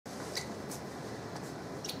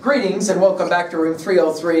Greetings and welcome back to room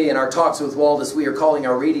 303 in our talks with Walt as we are calling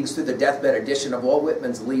our readings through the deathbed edition of Walt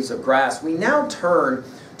Whitman's Leaves of Grass. We now turn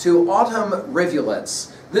to Autumn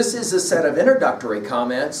Rivulets. This is a set of introductory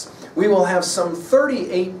comments. We will have some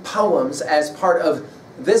 38 poems as part of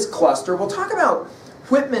this cluster. We'll talk about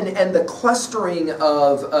Whitman and the clustering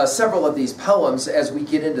of several of these poems as we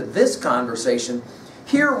get into this conversation.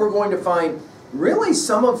 Here we're going to find really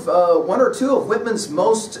some of one or two of Whitman's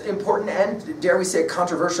most important and, dare we say,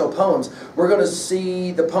 controversial poems. We're going to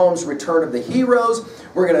see the poems Return of the Heroes.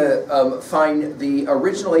 We're going to find the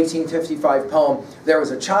original 1855 poem There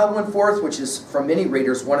Was a Child Went Forth, which is, from many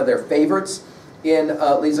readers, one of their favorites in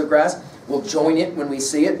Leaves of Grass. We'll join it when we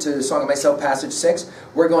see it to Song of Myself, Passage 6.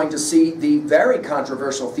 We're going to see the very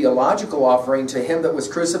controversial theological offering To Him That Was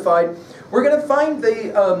Crucified. We're going to find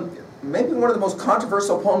the maybe one of the most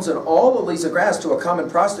controversial poems in all of Leaves of Grass, To a Common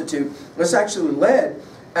Prostitute. This actually led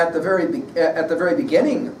at the very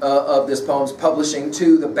beginning of this poem's publishing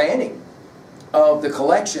to the banning of the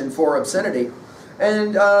collection for obscenity.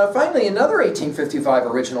 And finally, another 1855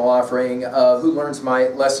 original offering, Who Learns My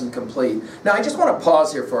Lesson Complete. Now, I just want to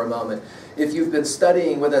pause here for a moment. If you've been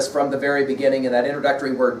studying with us from the very beginning, and that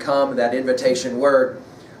introductory word come, that invitation word,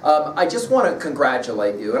 I just want to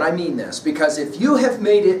congratulate you, and I mean this, because if you have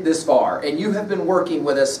made it this far, and you have been working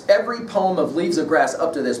with us every poem of Leaves of Grass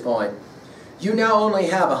up to this point, you now only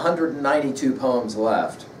have 192 poems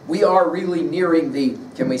left. We are really nearing the,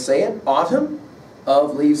 can we say it, autumn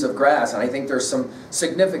of Leaves of Grass, and I think there's some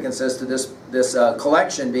significance as to this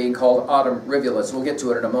collection being called Autumn Rivulets. We'll get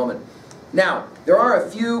to it in a moment. Now, there are a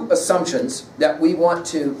few assumptions that we want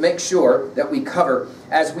to make sure that we cover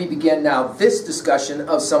as we begin now this discussion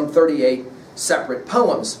of some 38 separate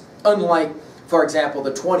poems. Unlike, for example,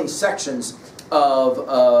 the 20 sections of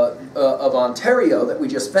Ontario that we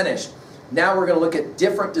just finished. Now we're going to look at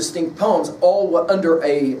different distinct poems, all under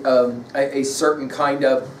a certain kind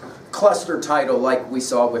of cluster title like we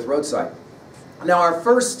saw with Roadside. Now our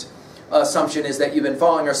first assumption is that you've been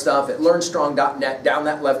following our stuff at learnstrong.net. Down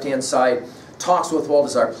that left-hand side, Talks with Walt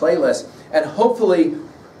is our playlist. And hopefully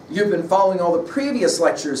you've been following all the previous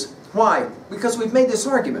lectures. Why? Because we've made this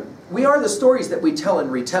argument. We are the stories that we tell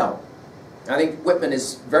and retell. I think Whitman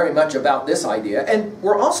is very much about this idea. And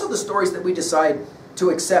we're also the stories that we decide to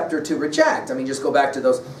accept or to reject. I mean, just go back to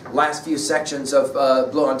those last few sections of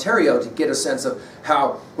Blue Ontario to get a sense of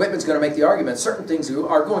how Whitman's going to make the argument. Certain things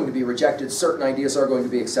are going to be rejected, certain ideas are going to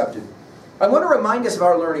be accepted. I want to remind us of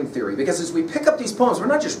our learning theory, because as we pick up these poems, we're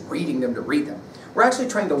not just reading them to read them. We're actually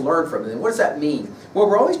trying to learn from them. And what does that mean? Well,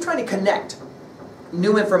 we're always trying to connect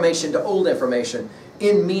new information to old information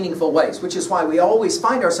in meaningful ways, which is why we always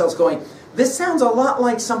find ourselves going, this sounds a lot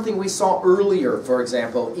like something we saw earlier, for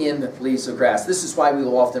example, in Leaves of Grass. This is why we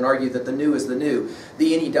will often argue that the new is the new,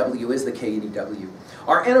 the NEW is the KNEW.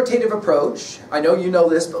 Our annotative approach, I know you know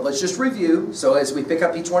this, but let's just review. So as we pick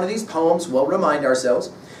up each one of these poems, we'll remind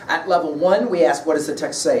ourselves. At level 1, we ask, what does the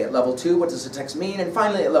text say? At level 2, what does the text mean? And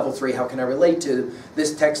finally, at level 3, how can I relate to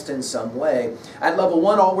this text in some way? At level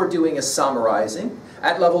 1, all we're doing is summarizing.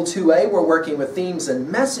 At level 2A, we're working with themes and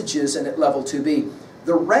messages. And at level 2B,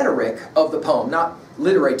 the rhetoric of the poem, not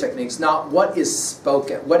literary techniques, not what is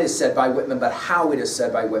spoken, what is said by Whitman, but how it is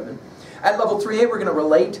said by Whitman. At level 3A, we're going to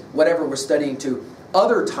relate whatever we're studying to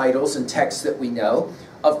other titles and texts that we know,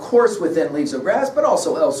 of course within Leaves of Grass, but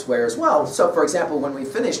also elsewhere as well. So, for example, when we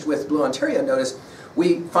finished with Blue Ontario, notice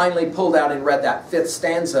we finally pulled out and read that 5th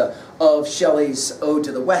stanza of Shelley's Ode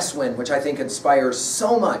to the West Wind, which I think inspires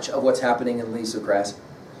so much of what's happening in Leaves of Grass.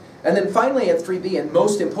 And then finally at 3B, and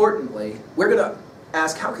most importantly, we're going to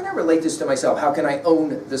ask, how can I relate this to myself? How can I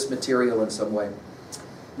own this material in some way?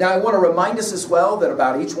 Now, I want to remind us as well that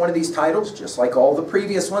about each one of these titles, just like all the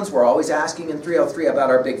previous ones, we're always asking in 303 about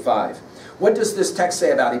our big 5. What does this text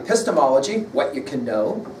say about epistemology, what you can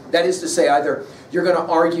know? That is to say, either you're going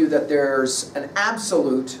to argue that there's an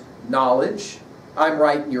absolute knowledge, I'm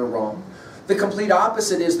right and you're wrong. The complete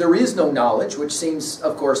opposite is there is no knowledge, which seems,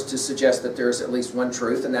 of course, to suggest that there's at least one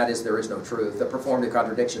truth, and that is there is no truth, the performative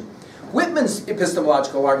contradiction. Whitman's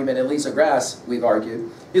epistemological argument in Leaves of Grass, we've argued,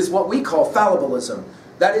 is what we call fallibilism.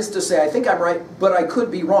 That is to say, I think I'm right, but I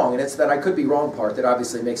could be wrong. And it's that I could be wrong part that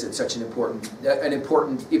obviously makes it such an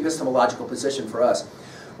important epistemological position for us.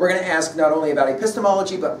 We're going to ask not only about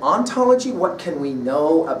epistemology, but ontology. What can we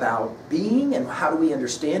know about being, and how do we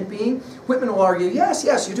understand being? Whitman will argue,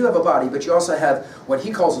 yes, you do have a body, but you also have what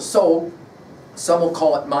he calls a soul. Some will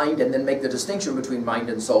call it mind and then make the distinction between mind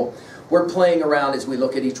and soul. We're playing around as we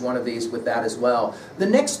look at each one of these with that as well. The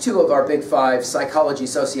next two of our big five, psychology,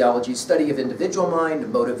 sociology, study of individual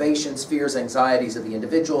mind, motivations, fears, anxieties of the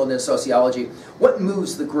individual, and then sociology, what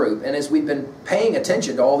moves the group. And as we've been paying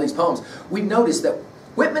attention to all these poems, we've noticed that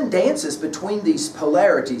Whitman dances between these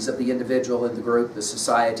polarities of the individual and the group, the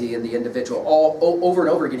society and the individual, all over and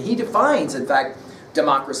over again. He defines, in fact,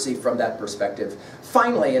 democracy from that perspective.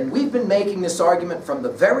 Finally, and we've been making this argument from the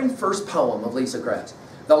very first poem of Leaves of Grass,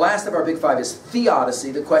 the last of our big five is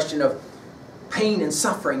theodicy, the question of pain and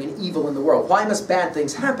suffering and evil in the world. Why must bad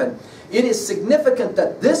things happen? It is significant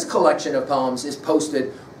that this collection of poems is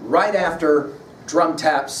posted right after Drum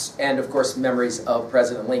Taps and, of course, Memories of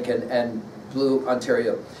President Lincoln and Blue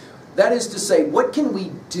Ontario. That is to say, what can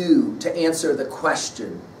we do to answer the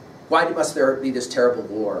question, why must there be this terrible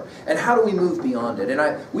war? And how do we move beyond it?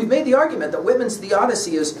 And we've made the argument that Whitman's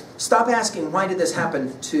theodicy is stop asking why did this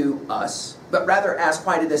happen to us, but rather ask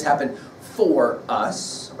why did this happen for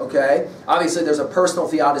us, okay? Obviously there's a personal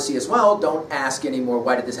theodicy as well. Don't ask anymore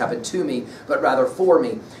why did this happen to me, but rather for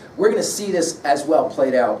me. We're going to see this as well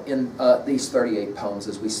played out in these 38 poems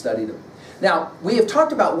as we study them. Now, we have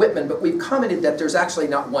talked about Whitman, but we've commented that there's actually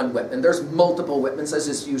not one Whitman. There's multiple Whitmans, as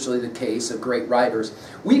is usually the case of great writers.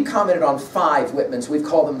 We've commented on 5 Whitmans. We've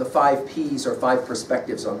called them the 5 Ps, or 5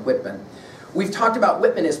 perspectives on Whitman. We've talked about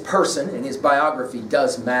Whitman as person, and his biography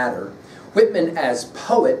does matter. Whitman as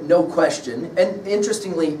poet, no question. And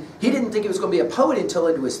interestingly, he didn't think he was going to be a poet until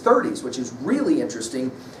into his 30s, which is really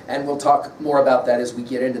interesting, and we'll talk more about that as we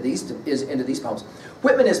get into these poems.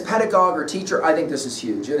 Whitman as pedagogue or teacher, I think this is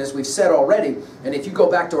huge. And as we've said already, and if you go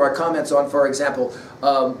back to our comments on, for example,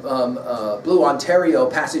 Blue Ontario,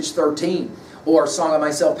 passage 13, or Song of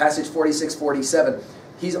Myself, passage 46, 47,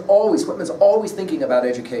 Whitman's always thinking about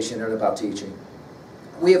education and about teaching.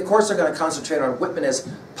 We, of course, are going to concentrate on Whitman as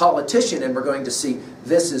politician, and we're going to see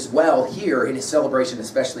this as well here in his celebration,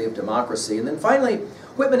 especially of democracy. And then finally,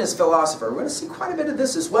 Whitman as philosopher. We're going to see quite a bit of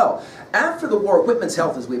this as well. After the war, Whitman's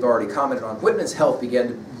health, as we've already commented on, Whitman's health began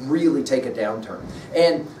to really take a downturn.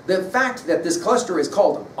 And the fact that this cluster is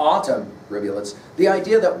called Autumn Rivulets, the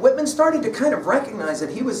idea that Whitman started to kind of recognize that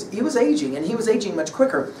he was aging, and he was aging much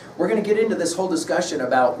quicker. We're going to get into this whole discussion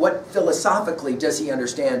about what philosophically does he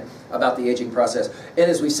understand about the aging process.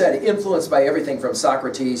 And as we said, influenced by everything from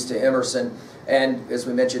Socrates to Emerson, and as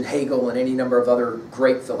we mentioned, Hegel and any number of other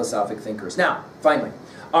great philosophic thinkers. Now, finally,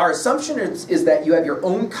 our assumption is that you have your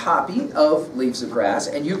own copy of Leaves of Grass,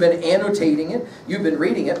 and you've been annotating it, you've been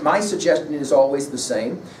reading it. My suggestion is always the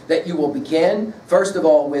same, that you will begin, first of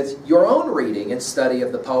all, with your own reading and study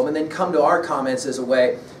of the poem, and then come to our comments as a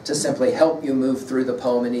way to simply help you move through the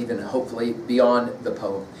poem and even, hopefully, beyond the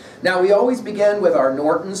poem. Now, we always begin with our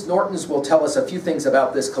Nortons. Nortons will tell us a few things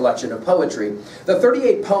about this collection of poetry. The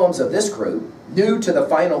 38 poems of this group, new to the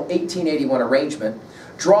final 1881 arrangement,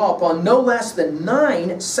 draw upon no less than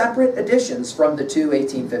 9 separate editions from the 2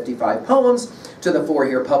 1855 poems to the 4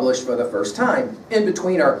 here published for the first time. In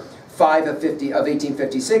between are 5 of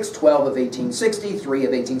 1856, 12 of 1860, 3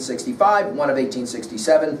 of 1865, 1 of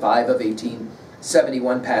 1867, 5 of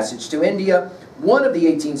 1871, Passage to India, 1 of the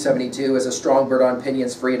 1872 is A Strong Bird on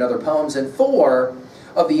Pinions Free and Other Poems, and 4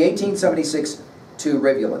 of the 1876 Two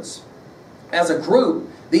Rivulets. As a group,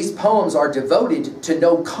 these poems are devoted to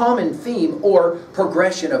no common theme or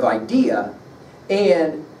progression of idea,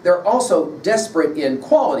 and they're also desperate in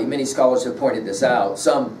quality. Many scholars have pointed this out.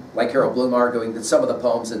 Some, like Harold Bloom, arguing that some of the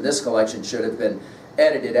poems in this collection should have been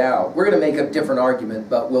edited out. We're going to make a different argument,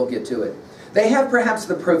 but we'll get to it. They have perhaps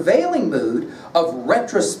the prevailing mood of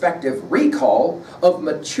retrospective recall, of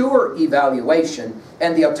mature evaluation,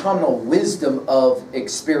 and the autumnal wisdom of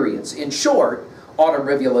experience. In short, Autumn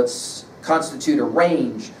Rivulets constitute a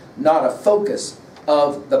range, not a focus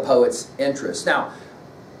of the poet's interest. Now,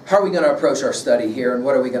 how are we going to approach our study here, and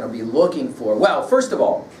what are we going to be looking for? Well, first of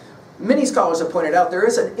all, many scholars have pointed out there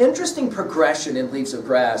is an interesting progression in Leaves of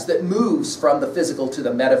Grass that moves from the physical to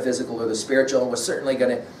the metaphysical or the spiritual, and we're certainly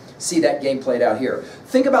going to see that game played out here.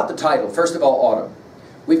 Think about the title. First of all, Autumn.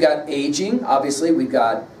 We've got aging, obviously. We've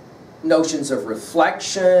got notions of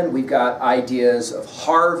reflection, we've got ideas of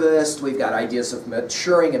harvest, we've got ideas of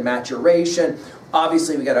maturing and maturation,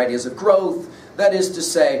 obviously we've got ideas of growth. That is to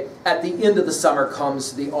say, at the end of the summer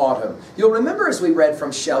comes the autumn. You'll remember as we read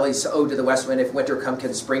from Shelley's Ode to the West Wind, if winter come,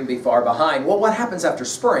 can spring be far behind? Well, what happens after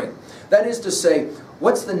spring? That is to say,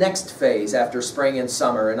 what's the next phase after spring and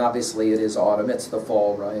summer? And obviously it is autumn, it's the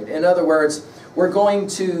fall, right? In other words, we're going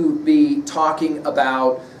to be talking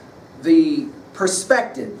about the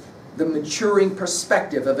perspective, the maturing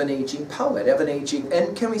perspective of an aging poet, of an aging,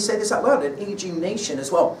 and can we say this out loud, an aging nation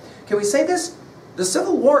as well. Can we say this? The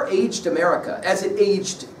Civil War aged America as it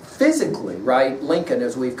aged physically, right? Lincoln,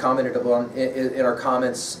 as we've commented upon in our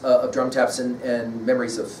comments of Drum Taps and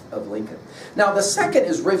Memories of Lincoln. Now, the second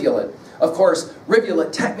is rivulet. Of course,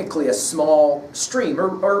 rivulet, technically a small stream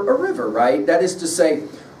or a river, right? That is to say,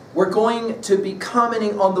 we're going to be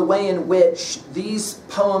commenting on the way in which these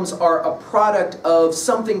poems are a product of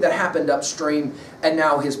something that happened upstream and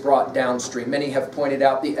now is brought downstream. Many have pointed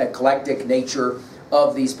out the eclectic nature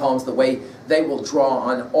of these poems, the way they will draw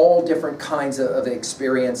on all different kinds of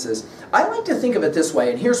experiences. I like to think of it this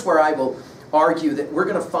way, and here's where I will argue that we're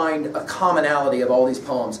going to find a commonality of all these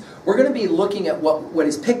poems. We're going to be looking at what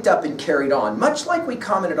is picked up and carried on, much like we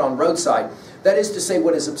commented on Roadside. That is to say,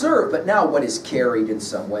 what is observed, but now what is carried in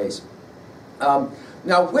some ways.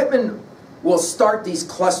 Now, Whitman will start these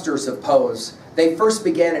clusters of poems. They first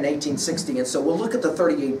began in 1860, and so we'll look at the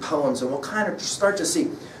 38 poems, and we'll kind of start to see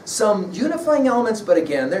some unifying elements, but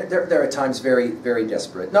again, they're at times very, very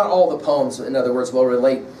disparate. Not all the poems, in other words, will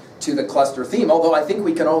relate to the cluster theme, although I think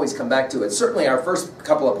we can always come back to it. Certainly our first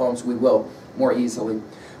couple of poems we will more easily.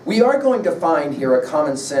 We are going to find here a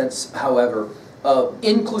common sense, however, of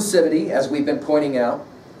inclusivity, as we've been pointing out,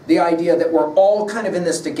 the idea that we're all kind of in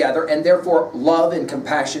this together, and therefore love and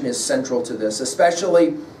compassion is central to this,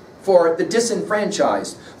 especially for the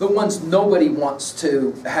disenfranchised, the ones nobody wants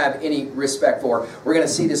to have any respect for. We're going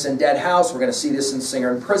to see this in Dead House, we're going to see this in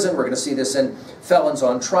Singer in Prison, we're going to see this in Felons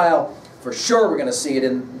on Trial. For sure we're going to see it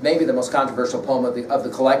in maybe the most controversial poem of the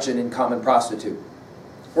collection, in Common Prostitute.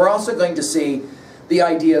 We're also going to see the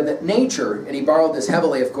idea that nature, and he borrowed this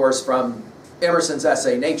heavily, of course, from Emerson's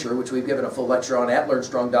essay, Nature, which we've given a full lecture on at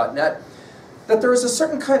learnstrong.net, that there is a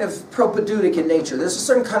certain kind of propedeutic in nature. There's a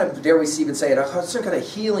certain kind of, dare we even say it, a certain kind of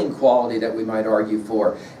healing quality that we might argue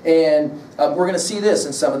for. And we're going to see this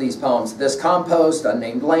in some of these poems. This Compost,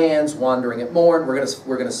 Unnamed Lands, Wandering at Morn, we're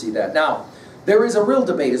going to see that. Now, there is a real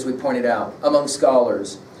debate, as we pointed out, among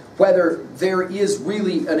scholars, whether there is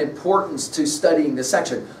really an importance to studying this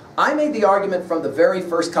section. I made the argument from the very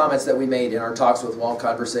first comments that we made in our Talks with Walt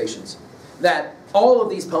conversations, that all of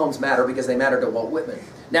these poems matter because they matter to Walt Whitman.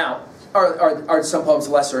 Now, are some poems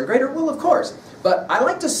lesser and greater? Well, of course. But I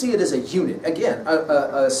like to see it as a unit. Again,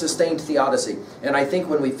 a sustained theodicy. And I think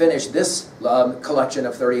when we finish this collection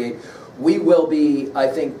of 38, we will be, I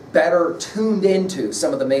think, better tuned into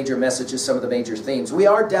some of the major messages, some of the major themes. We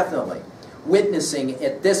are definitely witnessing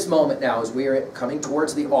at this moment now, as we are coming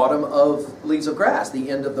towards the autumn of Leaves of Grass, the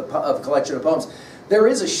end of the collection of poems, there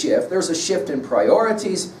is a shift. There's a shift in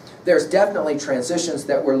priorities. There's definitely transitions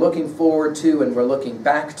that we're looking forward to and we're looking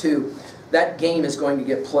back to. That game is going to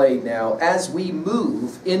get played now. As we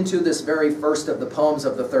move into this very first of the poems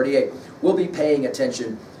of the 38, we'll be paying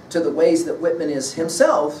attention to the ways that Whitman is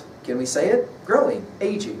himself, can we say it, growing,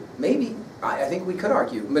 aging, maybe, I think we could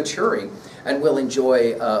argue, maturing, and we'll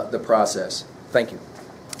enjoy the process. Thank you.